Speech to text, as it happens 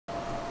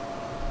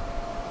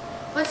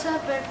What's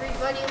up,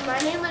 everybody? My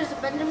name is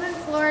Benjamin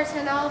Flores,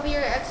 and I'll be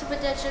your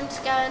expedition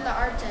scout in the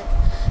Arctic.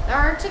 The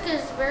Arctic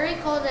is very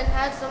cold and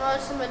has the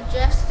most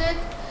majestic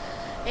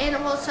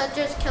animals such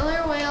as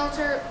killer whales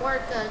or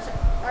orcas,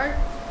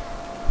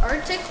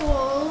 Arctic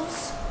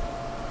wolves,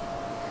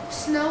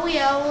 snowy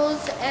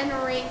owls, and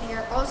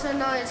reindeer, also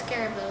known as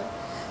caribou.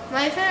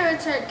 My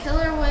favorites are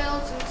killer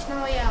whales and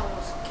snowy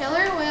owls.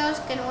 Killer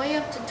whales can weigh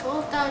up to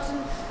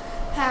 12,000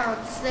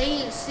 pounds.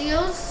 They eat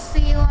seals,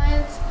 sea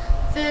lions,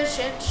 fish,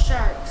 and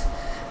sharks.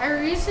 I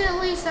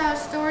recently saw a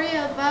story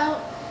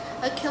about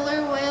a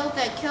killer whale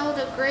that killed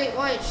a great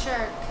white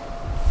shark.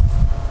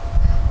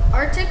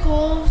 Arctic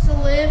wolves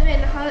live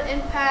and hunt in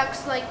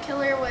packs like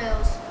killer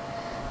whales.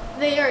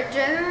 They are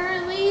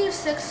generally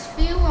 6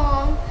 feet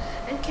long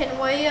and can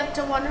weigh up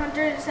to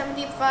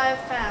 175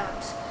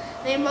 pounds.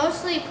 They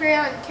mostly prey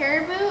on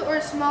caribou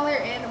or smaller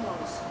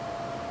animals.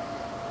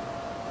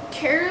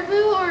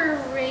 Caribou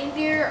or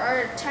reindeer are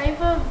a type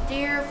of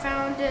deer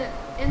found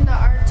in the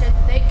Arctic.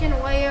 They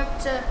can weigh up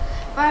to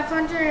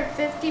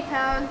 550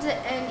 pounds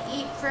and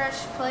eat fresh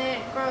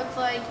plant growth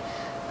like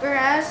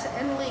grass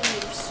and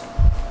leaves.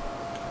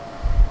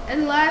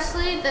 And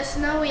lastly, the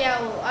snowy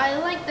owl. I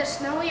like the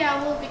snowy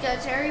owl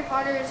because Harry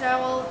Potter's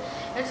owl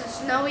is a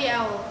snowy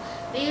owl.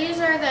 These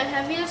are the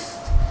heaviest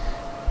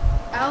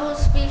owl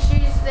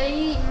species. They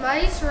eat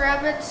mice,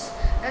 rabbits,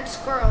 and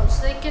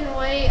squirrels. They can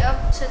weigh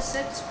up to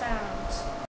 6 pounds.